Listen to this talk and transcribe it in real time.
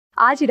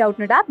आज ही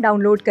Doubtnut app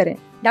download करें।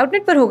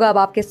 डाउटनट पर होगा अब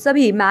आपके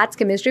सभी मैथ्स,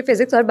 केमिस्ट्री,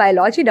 फिजिक्स और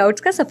बायोलॉजी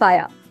डाउट्स का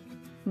सफाया।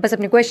 बस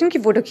अपने क्वेश्चन की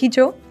फोटो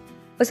खींचो,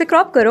 उसे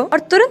क्रॉप करो और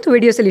तुरंत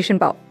वीडियो सोल्यूशन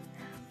पाओ।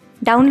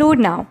 Download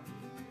now.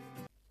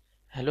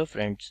 Hello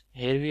friends,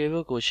 here we have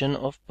a question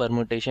of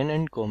permutation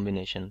and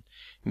combination.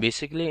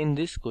 Basically in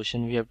this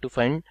question we have to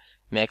find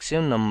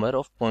maximum number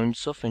of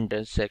points of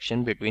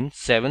intersection between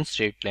 7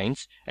 straight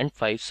lines and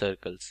 5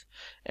 circles.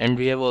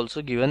 And we have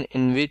also given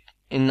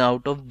in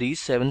out of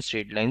these 7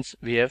 straight lines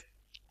we have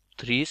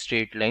 3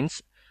 straight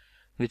lines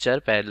which are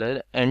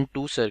parallel and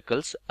 2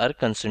 circles are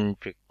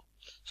concentric.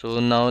 So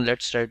now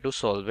let's try to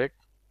solve it.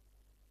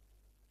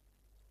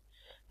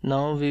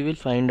 Now we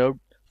will find out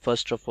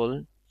first of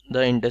all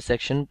the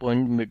intersection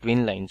point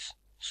between lines.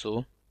 So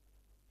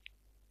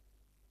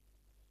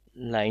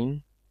line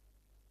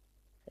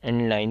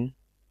and line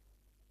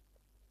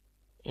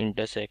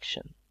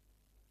intersection,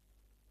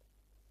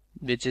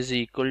 which is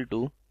equal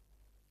to,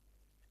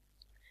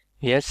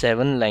 we have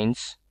 7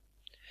 lines.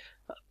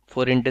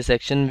 For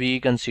intersection we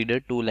consider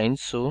 2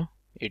 lines, so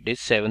it is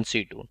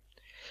 7c2.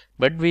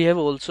 But we have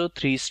also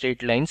 3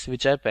 straight lines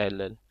which are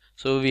parallel,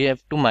 so we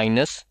have to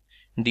minus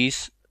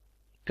these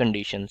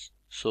conditions.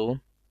 So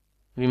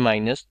we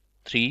minus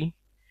 3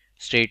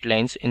 straight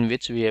lines in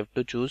which we have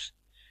to choose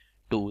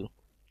 2,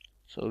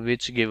 so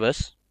which give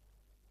us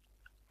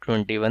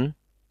 21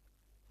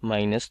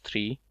 minus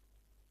 3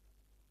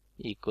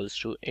 equals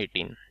to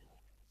 18.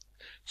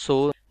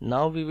 So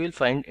now we will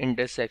find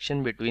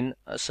intersection between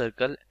a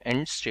circle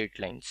and straight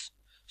lines.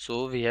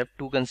 So we have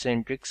 2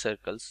 concentric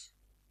circles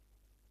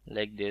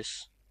like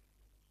this.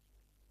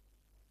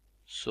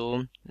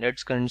 So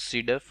let's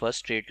consider first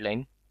straight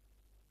line.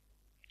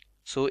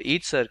 So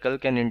each circle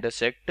can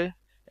intersect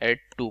at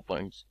 2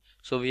 points.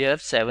 So we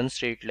have 7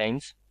 straight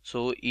lines,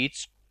 so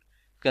each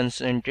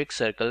concentric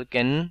circle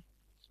can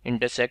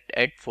intersect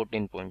at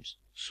 14 points.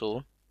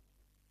 So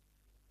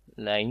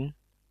line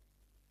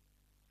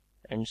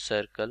and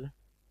circle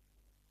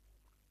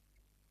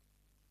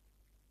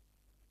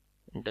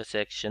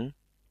intersection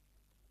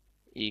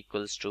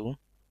equals to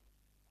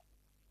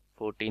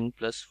 14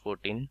 plus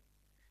 14,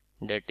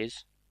 that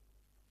is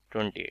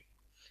 28.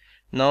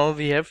 Now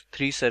we have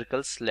 3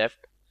 circles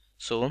left,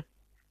 so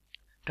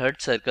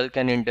third circle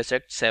can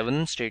intersect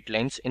 7 straight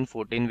lines in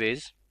 14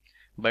 ways,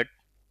 but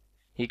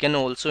he can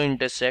also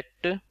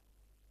intersect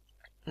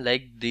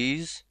like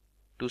these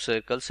 2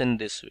 circles in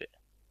this way.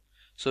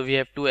 So we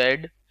have to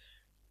add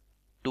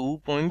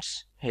 2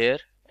 points here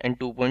and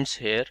 2 points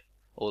here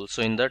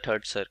also in the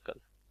third circle.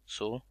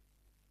 So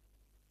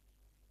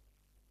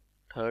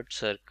third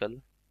circle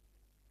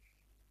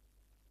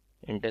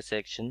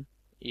intersection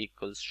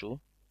equals to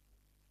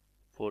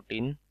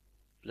 14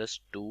 plus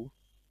 2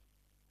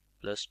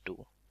 plus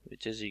 2,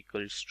 which is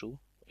equals to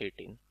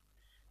 18.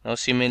 Now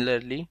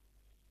similarly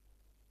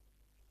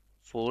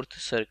fourth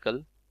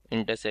circle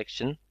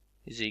intersection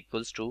is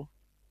equals to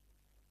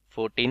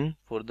 14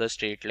 for the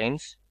straight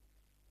lines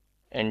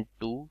and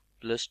 2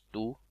 plus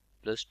 2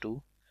 plus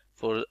 2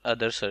 for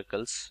other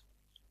circles,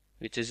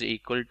 which is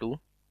equal to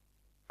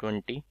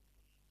 20.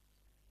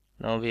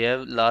 Now we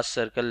have last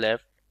circle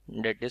left,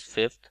 that is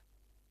fifth,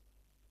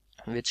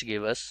 which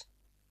give us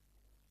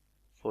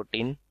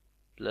 14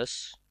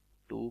 plus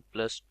 2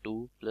 plus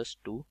 2 plus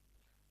 2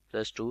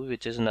 plus 2,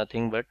 which is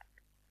nothing but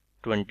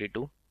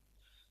 22.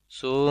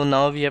 So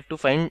now we have to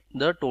find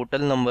the total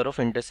number of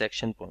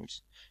intersection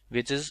points,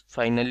 which is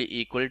finally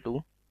equal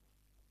to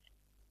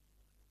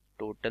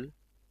total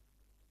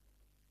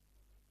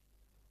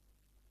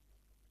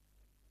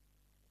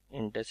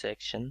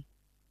intersection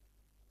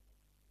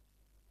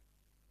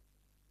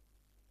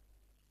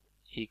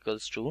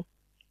equals to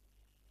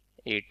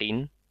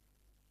 18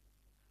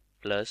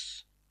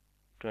 plus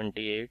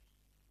 28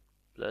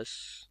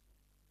 plus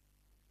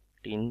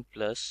 18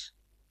 plus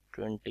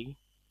 20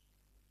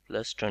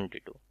 plus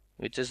 22,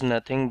 which is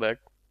nothing but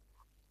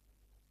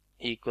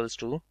equals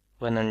to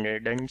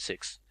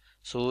 106.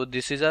 So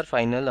this is our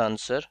final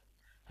answer.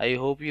 I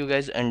hope you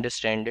guys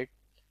understand it.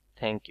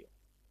 Thank you.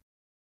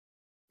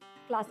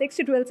 Class 6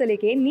 से 12 से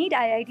लेके NEET,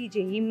 IIT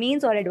JEE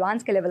mains और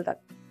advance के level तक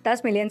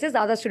 10 million से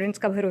ज्यादा students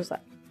का भरोसा।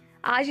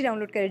 आज ही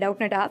डाउनलोड करें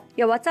डाउटनट ऐप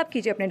या व्हाट्सएप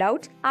कीजिए अपने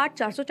डाउट्स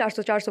 8400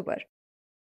 400 400 पर।